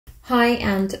Hi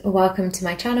and welcome to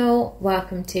my channel,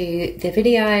 welcome to the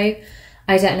video.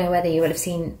 I don't know whether you will have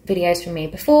seen videos from me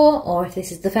before or if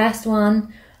this is the first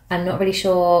one. I'm not really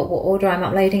sure what order I'm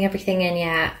uploading everything in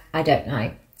yet, I don't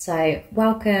know. So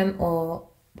welcome or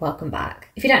welcome back.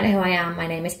 If you don't know who I am, my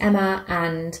name is Emma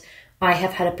and I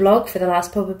have had a blog for the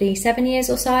last probably 7 years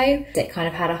or so. It kind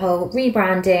of had a whole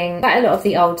rebranding. Quite a lot of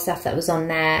the old stuff that was on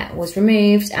there was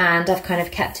removed and I've kind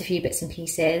of kept a few bits and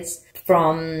pieces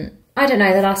from, I don't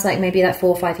know, the last maybe 4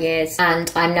 or 5 years,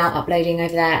 and I'm now uploading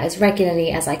over there as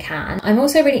regularly as I can. I'm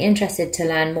also really interested to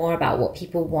learn more about what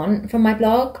people want from my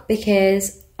blog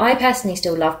because I personally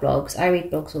still love blogs. I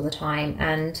read blogs all the time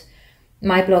and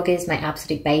my blog is my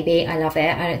absolute baby. I love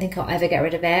it. I don't think I'll ever get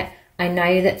rid of it. I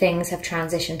know that things have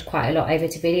transitioned quite a lot over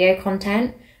to video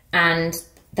content, and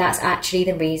that's actually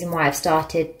the reason why I've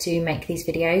started to make these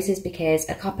videos, is because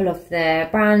a couple of the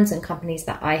brands and companies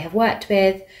that I have worked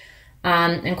with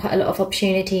and quite a lot of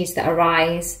opportunities that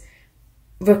arise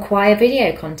require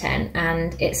video content,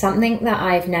 and it's something that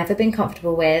I've never been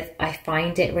comfortable with. I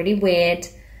find it really weird,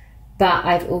 but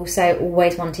I've also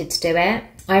always wanted to do it.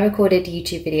 I recorded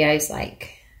YouTube videos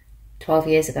 12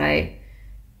 years ago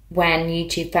when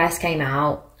YouTube first came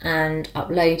out and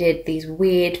uploaded these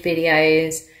weird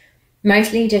videos,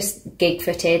 mostly just gig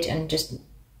footage and just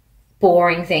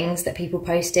boring things that people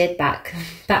posted back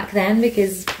then,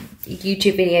 because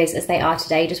YouTube videos as they are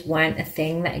today just weren't a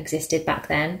thing that existed back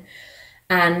then.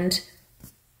 And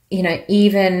you know,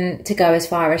 even to go as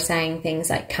far as saying things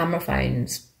like camera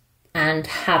phones and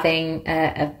having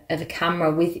a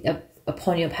camera with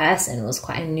upon your person was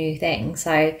quite a new thing.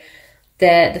 So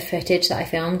the footage that I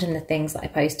filmed and the things that I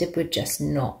posted were just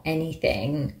not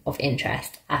anything of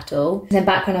interest at all. And then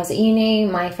back when I was at uni,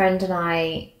 my friend and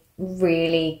I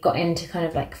really got into kind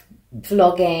of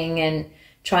vlogging and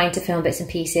trying to film bits and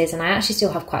pieces, and I actually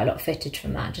still have quite a lot of footage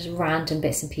from that, just random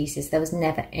bits and pieces. There was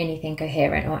never anything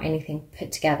coherent or anything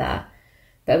put together,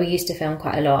 but we used to film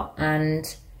quite a lot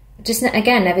and just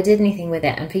again never did anything with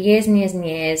it. And for years and years and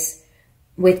years,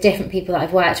 with different people that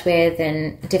I've worked with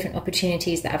and different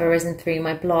opportunities that have arisen through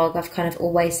my blog, I've kind of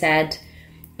always said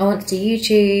I want to do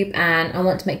YouTube and I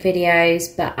want to make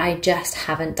videos, but I just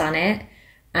haven't done it.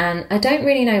 And I don't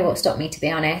really know what stopped me, to be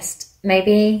honest.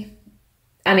 Maybe,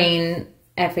 I mean,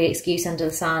 every excuse under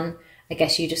the sun. I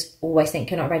guess you just always think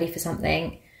you're not ready for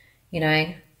something. You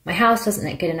know, my house doesn't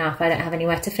look good enough. I don't have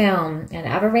anywhere to film. I don't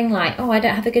have a ring light. Oh, I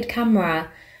don't have a good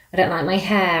camera. I don't like my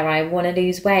hair. I want to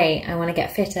lose weight. I want to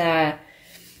get fitter.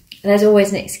 There's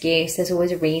always an excuse. There's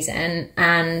always a reason.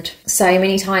 And so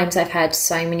many times I've heard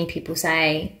so many people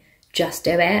say, just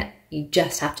do it. You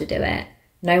just have to do it.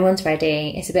 No one's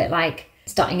ready. It's a bit like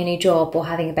starting a new job or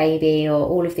having a baby or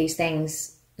all of these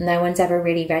things. No one's ever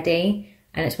really ready,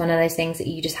 and it's one of those things that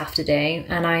you just have to do.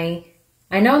 And I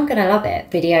know I'm gonna love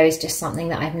it. Video is just something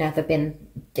that I've never been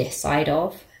this side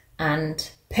of, and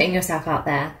putting yourself out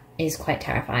there is quite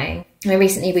terrifying. I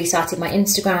recently restarted my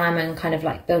Instagram and kind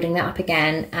of building that up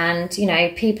again, and you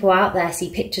know, people out there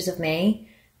see pictures of me,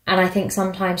 and I think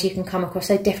sometimes you can come across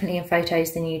so differently in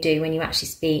photos than you do when you actually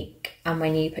speak and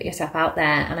when you put yourself out there.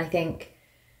 And I think,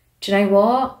 do you know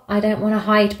what? I don't want to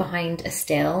hide behind a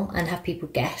still and have people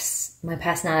guess my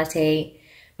personality,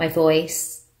 my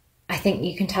voice. I think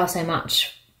you can tell so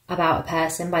much about a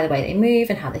person by the way they move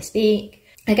and how they speak.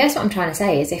 I guess what I'm trying to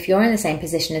say is if you're in the same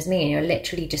position as me and you're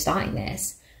literally just starting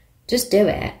this, just do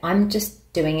it. I'm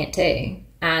just doing it too.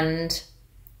 And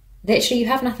literally you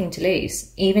have nothing to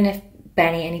lose. Even if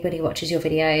barely anybody watches your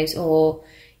videos or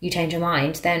you change your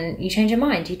mind, then you change your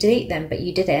mind, you delete them, but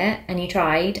you did it and you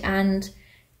tried, and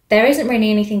there isn't really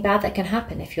anything bad that can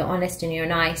happen if you're honest and you're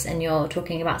nice and you're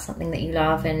talking about something that you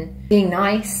love and being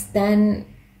nice. Then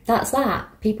that's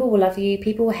that. People will love you,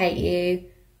 people will hate you,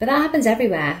 but that happens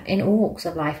everywhere in all walks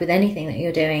of life with anything that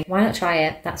you're doing. Why not try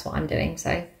it? That's what I'm doing. So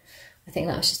I think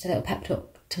that was just a little pep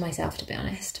talk to myself, to be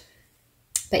honest.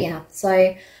 But yeah,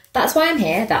 so that's why I'm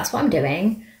here. That's what I'm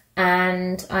doing.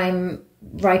 And I'm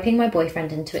roping my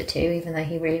boyfriend into it too, even though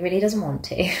he really, really doesn't want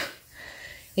to.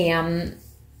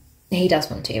 He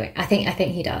does want to. I think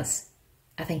he does.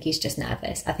 I think he's just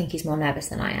nervous. I think he's more nervous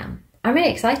than I am. I'm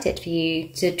really excited for you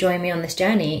to join me on this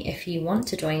journey. If you want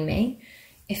to join me,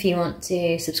 if you want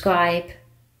to subscribe,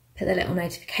 put the little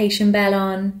notification bell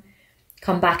on,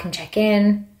 come back and check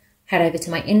in, head over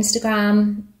to my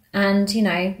Instagram and, you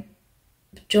know,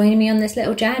 join me on this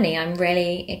little journey. I'm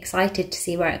really excited to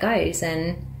see where it goes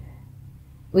and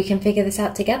we can figure this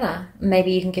out together.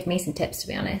 Maybe you can give me some tips, to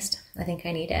be honest. I think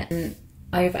I need it.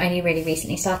 I've only really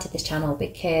recently started this channel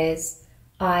because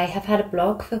I have had a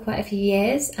blog for quite a few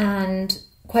years, and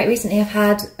quite recently I've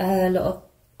had a lot of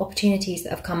opportunities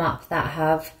that have come up that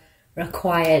have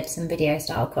required some video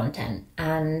style content,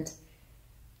 and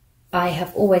I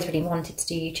have always really wanted to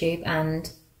do YouTube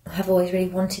and have always really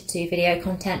wanted to do video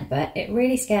content, but it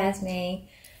really scares me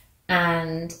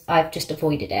and I've just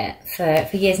avoided it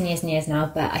for years and years and years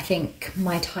now. But I think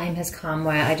my time has come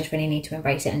where I just really need to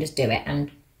embrace it and just do it and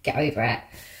get over it.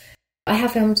 I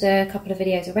have filmed a couple of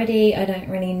videos already. I don't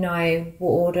really know what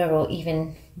order or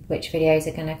even which videos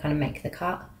are going to kind of make the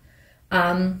cut.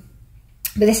 But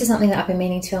this is something that I've been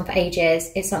meaning to film for ages.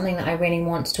 It's something that I really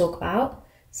want to talk about.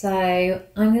 So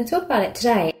I'm going to talk about it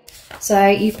today. So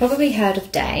you've probably heard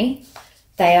of Daye.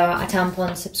 They are a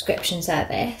tampon subscription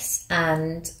service,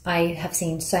 and I have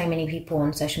seen so many people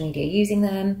on social media using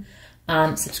them,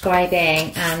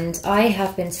 subscribing, and I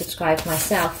have been subscribed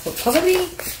myself for probably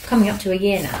coming up to a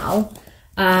year now.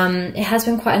 It has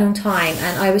been quite a long time,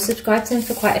 and I was subscribed to them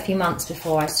for quite a few months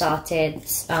before I started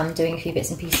doing a few bits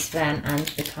and pieces for them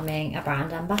and becoming a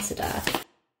brand ambassador.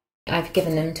 I've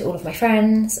given them to all of my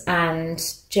friends and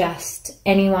just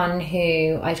anyone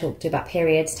who I talk to about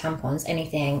periods, tampons,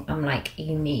 anything, I'm like,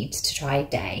 you need to try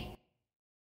Daye.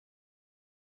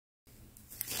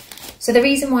 So the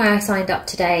reason why I signed up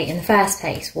to Daye in the first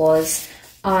place was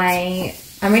I'm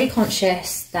really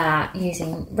conscious that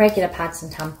using regular pads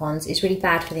and tampons is really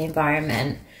bad for the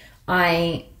environment.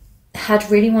 I had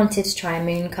really wanted to try a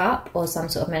moon cup or some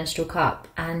sort of menstrual cup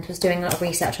and was doing a lot of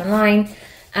research online.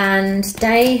 And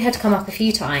Daye had come up a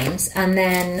few times, and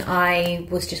then I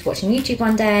was just watching YouTube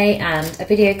one day and a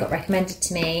video got recommended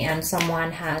to me, and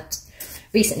someone had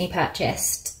recently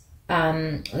purchased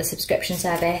the subscription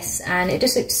service and it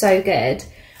just looked so good.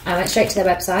 I went straight to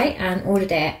their website and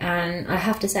ordered it, and I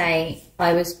have to say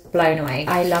I was blown away.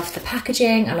 I loved the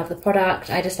packaging, I love the product,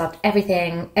 I just loved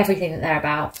everything that they're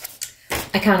about.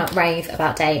 I cannot rave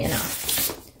about Daye enough.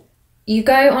 You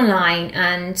go online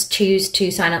and choose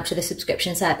to sign up to the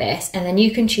subscription service, and then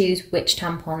you can choose which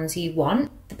tampons you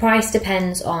want. The price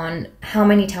depends on how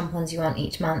many tampons you want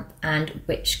each month and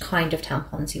which kind of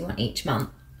tampons you want each month.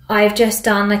 I've just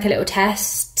done like a little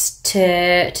test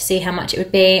to see how much it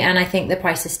would be, and I think the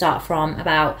prices start from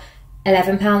about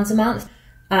 £11 a month.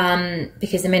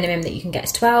 Because the minimum that you can get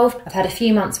is 12. I've had a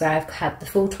few months where I've had the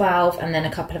full 12, and then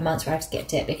a couple of months where I've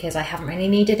skipped it because I haven't really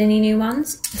needed any new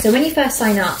ones. So when you first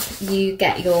sign up, you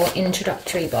get your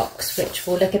introductory box, which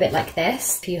will look a bit like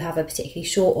this. If you have a particularly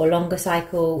short or longer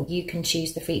cycle, you can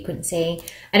choose the frequency,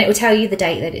 and it will tell you the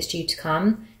date that it's due to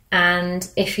come. And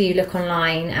if you look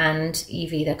online and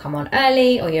you've either come on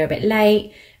early or you're a bit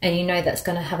late, and you know that's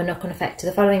going to have a knock-on effect to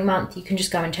the following month, you can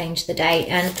just go and change the date.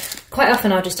 And quite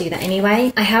often I'll just do that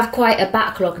anyway. I have quite a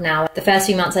backlog now. The first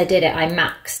few months I did it, I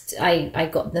maxed, I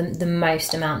got the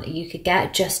most amount that you could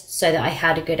get just so that I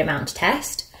had a good amount to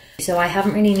test. So I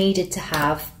haven't really needed to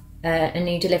have a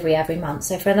new delivery every month.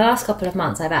 So for the last couple of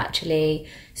months I've actually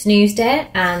snoozed it,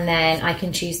 and then I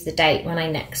can choose the date when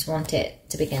I next want it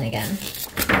to begin again.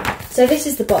 So this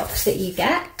is the box that you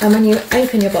get, and when you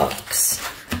open your box,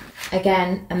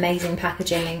 again, amazing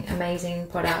packaging, amazing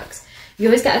products. You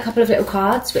always get a couple of little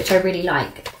cards, which I really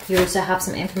like. You also have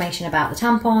some information about the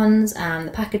tampons and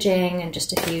the packaging and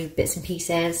just a few bits and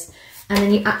pieces. And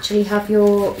then you actually have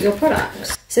your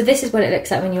products. So this is what it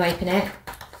looks like when you open it.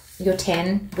 Your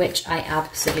tin, which I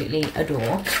absolutely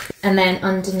adore. And then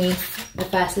underneath the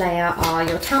first layer are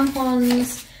your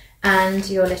tampons and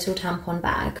your little tampon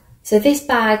bag. So this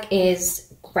bag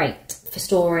is great for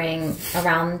storing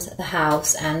around the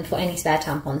house and for any spare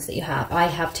tampons that you have. I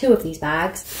have 2 of these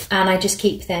bags, and I just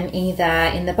keep them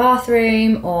either in the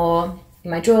bathroom or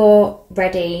in my drawer,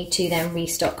 ready to then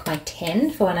restock my tin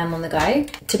for when I'm on the go.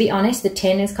 To be honest, the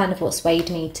tin is kind of what swayed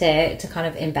me to kind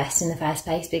of invest in the first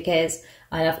place, because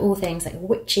I love all things like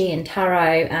witchy and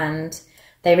tarot, and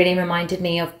they really reminded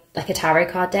me of like a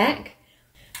tarot card deck.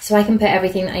 So I can put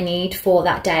everything that I need for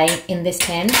that day in this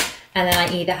tin, and then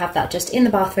I either have that just in the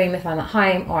bathroom if I'm at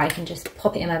home, or I can just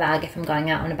pop it in my bag if I'm going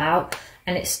out and about.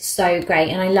 And it's so great.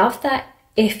 And I love that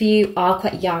if you are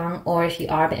quite young or if you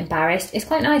are a bit embarrassed, it's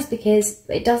quite nice because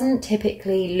it doesn't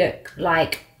typically look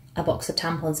like a box of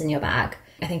tampons in your bag.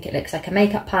 I think it looks like a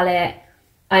makeup palette.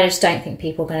 I just don't think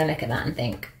people are going to look at that and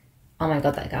think, oh my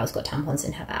God, that girl's got tampons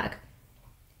in her bag,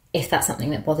 if that's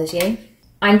something that bothers you.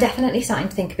 I'm definitely starting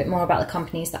to think a bit more about the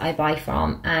companies that I buy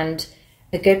from, and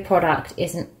a good product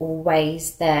isn't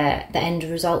always the end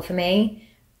result for me.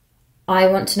 I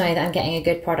want to know that I'm getting a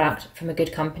good product from a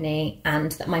good company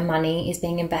and that my money is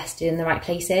being invested in the right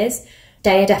places.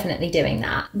 Daye are definitely doing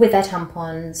that. With their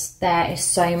tampons, there is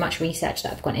so much research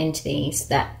that I've gone into these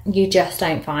that you just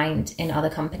don't find in other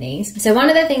companies. So one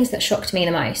of the things that shocked me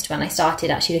the most when I started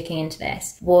actually looking into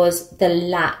this was the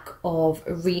lack of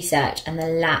research and the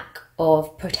lack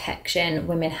of protection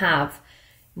women have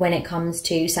when it comes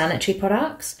to sanitary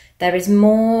products. There is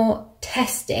more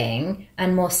testing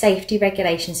and more safety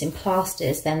regulations in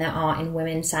plasters than there are in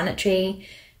women's sanitary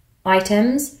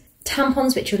items.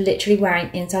 Tampons, which you're literally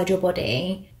wearing inside your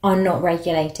body, are not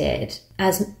regulated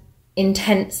as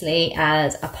intensely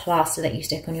as a plaster that you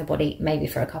stick on your body maybe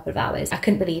for a couple of hours. I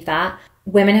couldn't believe that.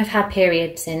 Women have had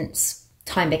periods since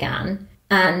time began,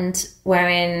 and we're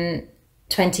in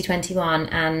 2021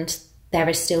 and there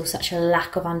is still such a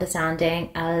lack of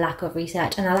understanding, a lack of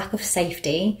research, and a lack of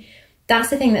safety. That's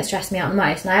the thing that stressed me out the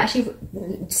most. And I actually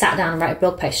sat down and wrote a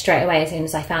blog post straight away as soon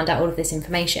as I found out all of this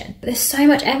information. But there's so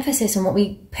much emphasis on what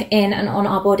we put in and on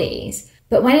our bodies.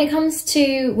 But when it comes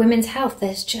to women's health,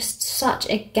 there's just such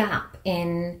a gap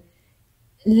in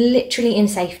literally in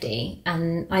safety.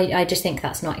 And I just think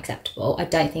that's not acceptable. I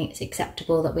don't think it's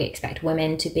acceptable that we expect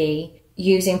women to be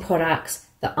using products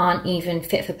that aren't even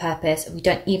fit for purpose. We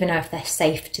don't even know if they're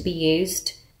safe to be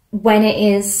used, when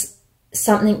it is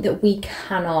something that we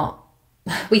cannot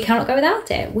go without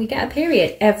it. We get a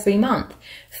period every month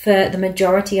for the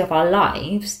majority of our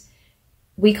lives.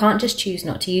 We can't just choose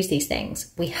not to use these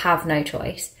things. We have no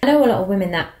choice. I know a lot of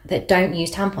women that don't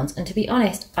use tampons, and to be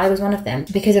honest, I was one of them,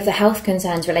 because of the health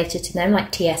concerns related to them,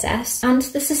 like TSS, and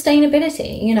the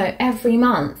sustainability. You know, every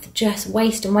month, just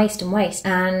waste and waste and waste.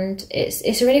 And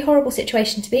it's a really horrible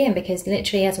situation to be in, because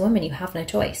literally as a woman, you have no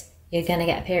choice. You're going to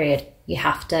get a period. You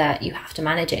have to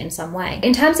manage it in some way.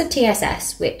 In terms of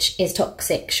TSS, which is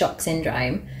toxic shock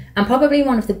syndrome, and probably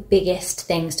one of the biggest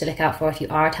things to look out for if you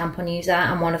are a tampon user,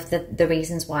 and one of the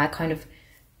reasons why I kind of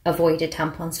avoided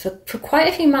tampons for quite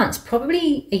a few months,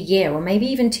 probably a year or maybe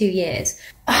even 2 years.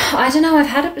 I don't know, I've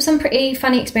had some pretty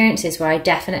funny experiences where I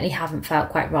definitely haven't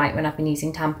felt quite right when I've been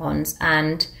using tampons,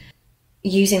 and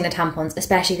using the tampons,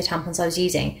 especially the tampons I was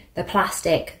using, the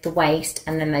plastic, the waste,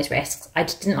 and then those risks. I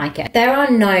just didn't like it. There are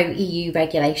no EU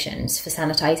regulations for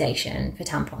sanitisation for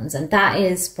tampons, and that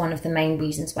is one of the main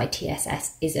reasons why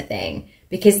TSS is a thing,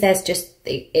 because there's just,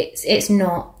 it's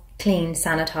not clean,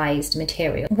 sanitised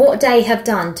material. What Daye have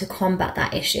done to combat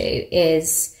that issue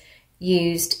is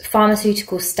used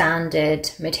pharmaceutical standard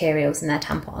materials in their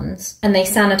tampons, and they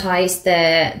sanitize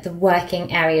the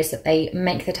working areas that they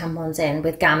make the tampons in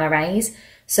with gamma rays.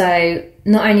 So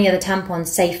not only are the tampons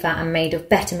safer and made of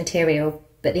better material,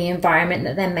 but the environment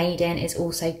that they're made in is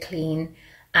also clean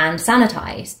and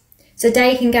sanitized. So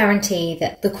Daye can guarantee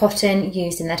that the cotton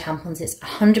used in their tampons is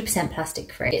 100%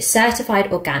 plastic free. It's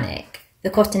certified organic.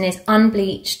 The cotton is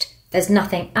unbleached. There's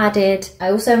nothing added.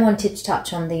 I also wanted to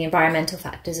touch on the environmental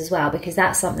factors as well, because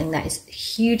that's something that is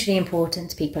hugely important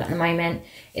to people at the moment.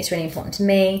 It's really important to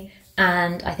me,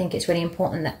 and I think it's really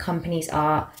important that companies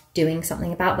are doing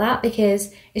something about that,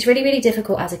 because it's really, really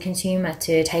difficult as a consumer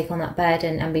to take on that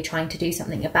burden and be trying to do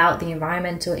something about the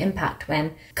environmental impact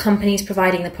when companies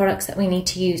providing the products that we need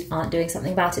to use aren't doing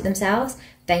something about it themselves.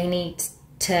 They need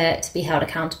to be held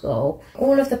accountable.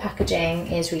 All of the packaging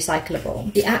is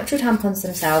recyclable. The actual tampons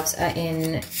themselves are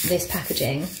in this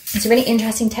packaging. It's a really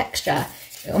interesting texture.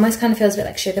 It almost kind of feels a bit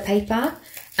like sugar paper.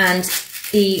 And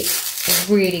the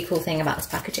really cool thing about this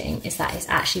packaging is that it's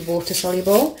actually water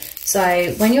soluble.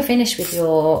 So when you're finished with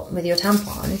your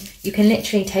tampon, you can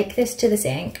literally take this to the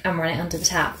sink and run it under the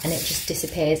tap, and it just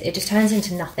disappears. It just turns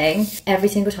into nothing. Every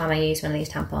single time I use one of these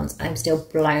tampons, I'm still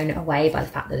blown away by the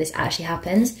fact that this actually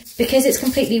happens. Because it's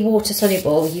completely water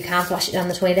soluble, you can flush it down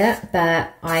the toilet,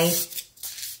 but I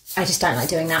just don't like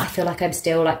doing that. I feel like I'm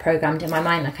still like programmed in my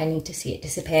mind, like I need to see it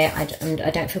disappear. I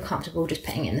don't feel comfortable just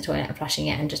putting it in the toilet and flushing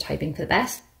it and just hoping for the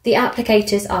best. The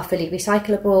applicators are fully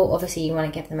recyclable. Obviously you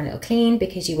want to give them a little clean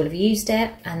because you will have used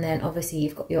it. And then obviously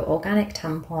you've got your organic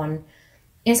tampon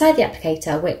inside the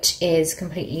applicator, which is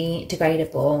completely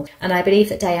degradable. And I believe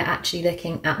that Daye are actually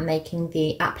looking at making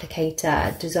the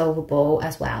applicator dissolvable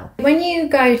as well. When you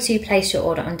go to place your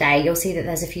order on Daye, you'll see that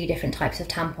there's a few different types of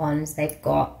tampons. They've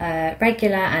got a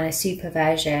regular and a super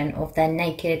version of their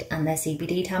naked and their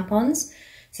CBD tampons.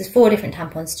 So there's 4 different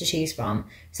tampons to choose from.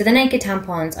 So the naked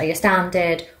tampons are your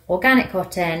standard organic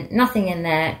cotton, nothing in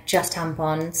there, just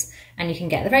tampons. And you can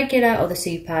get the regular or the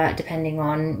super depending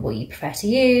on what you prefer to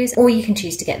use, or you can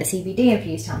choose to get the CBD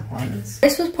infused tampons.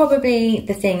 This was probably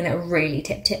the thing that really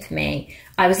tipped it for me.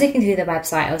 I was looking through the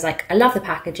website, I was like, I love the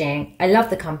packaging, I love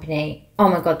the company. Oh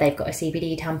my God, they've got a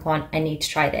CBD tampon. I need to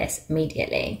try this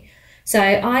immediately. So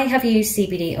I have used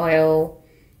CBD oil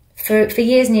for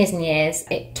years and years and years.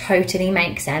 It totally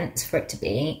makes sense for it to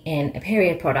be in a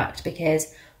period product,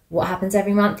 because what happens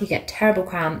every month? You get terrible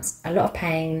cramps, a lot of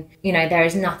pain. You know, there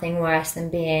is nothing worse than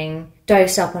being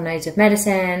dosed up on loads of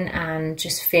medicine and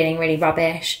just feeling really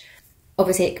rubbish.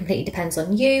 Obviously, it completely depends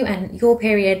on you and your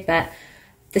period, but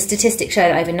the statistics show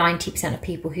that over 90% of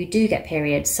people who do get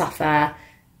periods suffer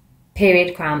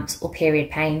period cramps or period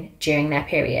pain during their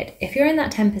period. If you're in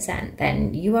that 10%,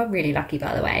 then you are really lucky,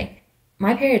 by the way.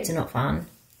 My periods are not fun,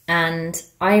 and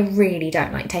I really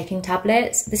don't like taking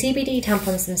tablets. The CBD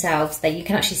tampons themselves, you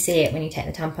can actually see it when you take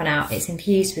the tampon out. It's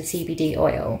infused with CBD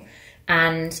oil,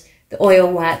 and the oil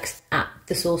works at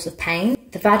the source of pain.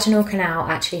 The vaginal canal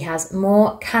actually has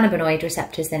more cannabinoid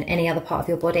receptors than any other part of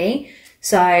your body.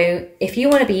 So if you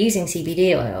want to be using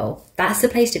CBD oil, that's the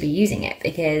place to be using it,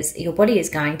 because your body is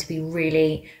going to be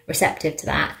really receptive to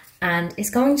that, and it's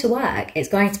going to work. It's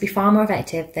going to be far more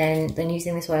effective than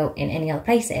using this oil in any other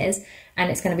places,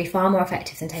 and it's going to be far more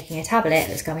effective than taking a tablet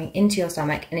that's going into your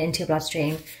stomach and into your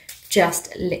bloodstream.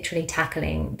 Just literally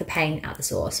tackling the pain at the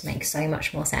source makes so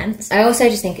much more sense. I also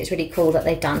just think it's really cool that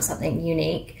they've done something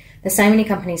unique. There's so many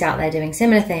companies out there doing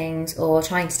similar things or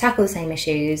trying to tackle the same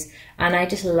issues, and I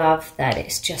just love that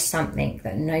it's just something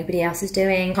that nobody else is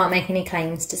doing. Can't make any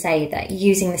claims to say that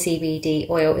using the CBD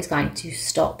oil is going to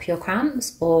stop your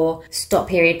cramps or stop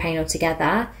period pain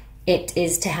altogether. It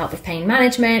is to help with pain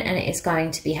management, and it is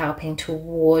going to be helping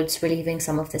towards relieving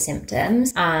some of the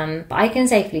symptoms. But I can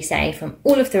safely say from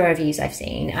all of the reviews I've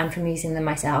seen and from using them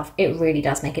myself, it really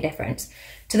does make a difference,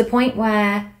 to the point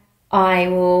where I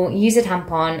will use a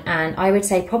tampon, and I would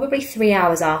say probably 3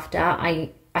 hours after,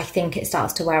 I think it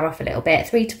starts to wear off a little bit,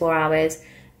 3 to 4 hours,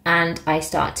 and I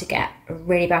start to get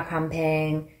really bad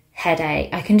cramping,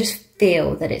 headache. I can just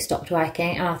feel that it stopped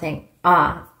working, and I'll think,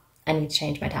 I need to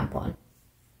change my tampon.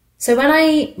 So when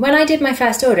I did my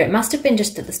first order, it must have been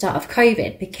just at the start of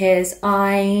COVID, because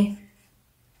I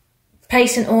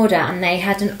placed an order and they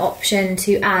had an option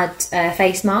to add a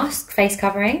face mask, face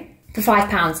covering, for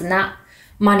 £5, and that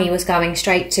money was going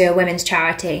straight to a women's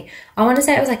charity. I want to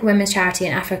say it was like a women's charity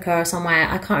in Africa or somewhere.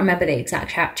 I can't remember the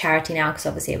exact charity now, because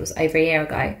obviously it was over a year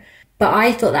ago. But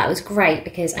I thought that was great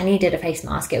because I needed a face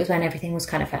mask. It was when everything was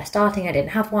kind of first starting. I didn't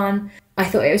have one. I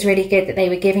thought it was really good that they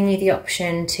were giving you the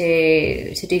option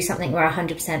to do something where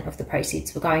 100% of the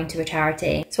proceeds were going to a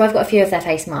charity. So I've got a few of their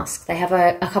face masks. They have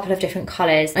a couple of different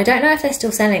colours. I don't know if they're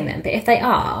still selling them, but if they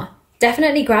are,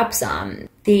 definitely grab some.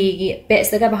 The bits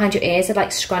that go behind your ears are like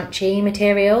scrunchy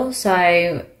material,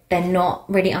 so they're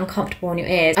not really uncomfortable on your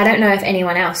ears. I don't know if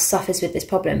anyone else suffers with this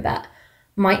problem, but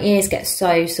my ears get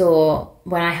so sore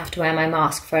when I have to wear my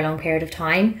mask for a long period of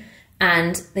time,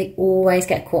 and they always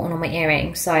get caught on my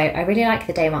earrings. So I really like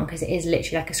the Daye one because it is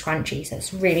literally like a scrunchie, so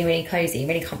it's really, really cozy,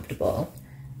 really comfortable.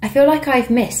 I feel like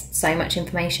I've missed so much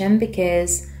information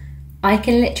because I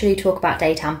can literally talk about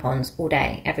Daye tampons all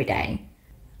day, every day.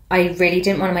 I really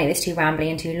didn't want to make this too rambly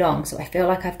and too long, so I feel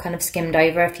like I've kind of skimmed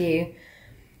over a few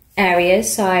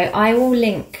areas. So I will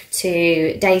link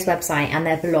to Daye's website and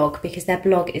their blog, because their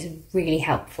blog is really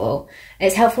helpful.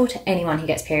 It's helpful to anyone who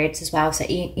gets periods as well. So,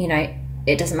 you know,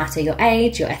 it doesn't matter your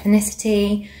age, your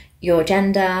ethnicity, your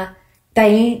gender.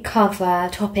 They cover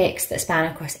topics that span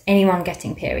across anyone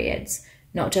getting periods,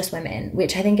 not just women,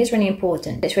 which I think is really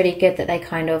important. It's really good that they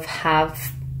kind of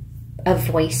have a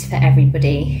voice for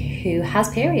everybody who has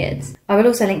periods. I will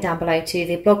also link down below to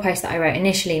the blog post that I wrote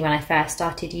initially when I first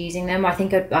started using them. I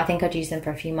think I'd used them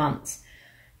for a few months,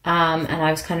 and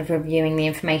I was kind of reviewing the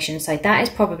information. So that is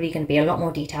probably going to be a lot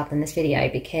more detailed than this video,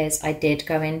 because I did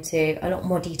go into a lot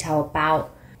more detail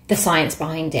about the science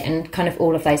behind it and kind of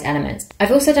all of those elements.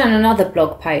 I've also done another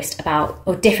blog post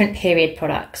about different period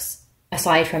products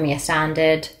aside from your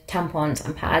standard tampons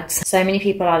and pads. So many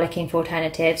people are looking for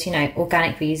alternatives, you know,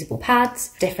 organic reusable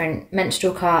pads, different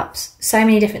menstrual cups, so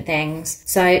many different things.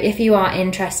 So if you are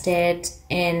interested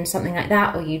in something like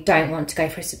that, or you don't want to go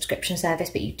for a subscription service,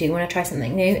 but you do want to try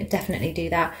something new, definitely do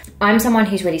that. I'm someone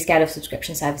who's really scared of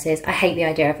subscription services. I hate the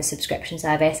idea of a subscription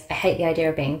service. I hate the idea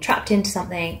of being trapped into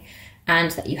something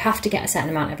and that you have to get a certain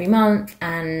amount every month,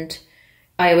 and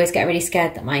I always get really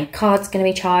scared that my card's going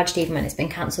to be charged even when it's been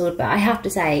cancelled. But I have to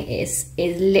say, it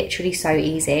is literally so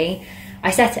easy. I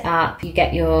set it up, you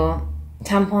get your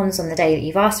tampons on the day that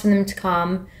you've asked for them to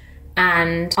come,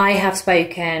 and I have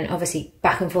spoken obviously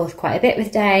back and forth quite a bit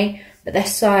with Daye, but they're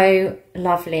so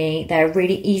lovely. They're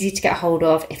really easy to get hold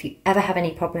of. If you ever have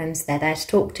any problems, they're there to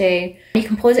talk to. You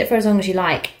can pause it for as long as you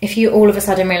like. If you all of a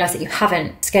sudden realise that you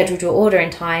haven't scheduled your order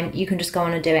in time, you can just go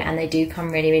on and do it, and they do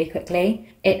come really, really quickly.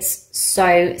 It's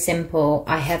so simple.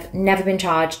 I have never been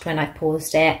charged when I've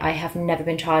paused it. I have never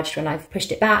been charged when I've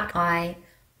pushed it back. I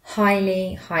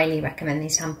highly, highly recommend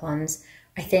these tampons.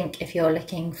 I think if you're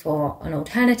looking for an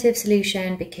alternative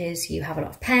solution because you have a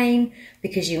lot of pain,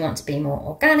 because you want to be more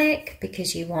organic,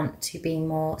 because you want to be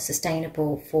more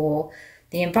sustainable for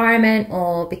the environment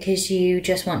or because you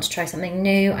just want to try something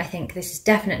new, I think this is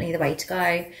definitely the way to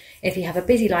go. If you have a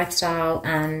busy lifestyle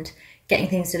and getting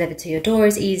things delivered to your door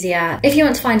is easier. If you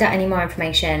want to find out any more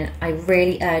information, I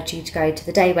really urge you to go to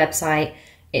the Daye website.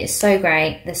 It is so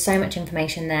great. There's so much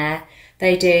information there.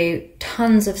 They do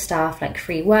tons of stuff like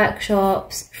free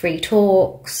workshops, free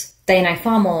talks. They know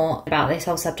far more about this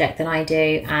whole subject than I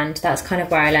do, and that's kind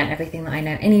of where I learned everything that I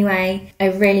know anyway. I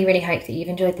really, really hope that you've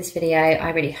enjoyed this video. I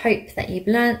really hope that you've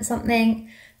learned something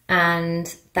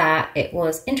and that it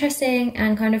was interesting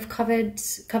and kind of covered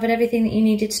everything that you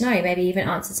needed to know, maybe even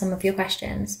answered some of your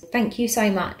questions. Thank you so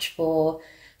much for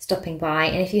stopping by,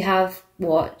 and if you have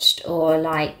watched or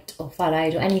liked or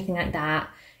followed or anything like that,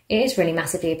 it is really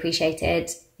massively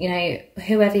appreciated. You know,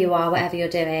 whoever you are, whatever you're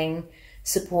doing,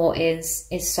 support is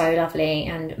so lovely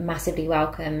and massively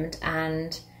welcomed,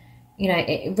 and you know,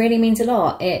 it really means a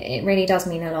lot. It really does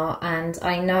mean a lot, and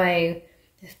I know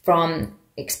from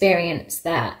experience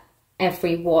that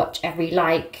every watch, every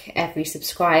like, every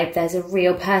subscribe, there's a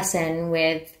real person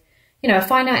with, you know, a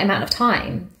finite amount of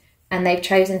time, and they've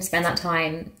chosen to spend that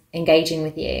time engaging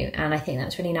with you, and I think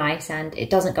that's really nice, and it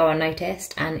doesn't go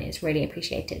unnoticed, and it's really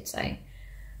appreciated. So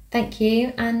thank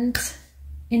you and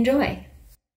enjoy.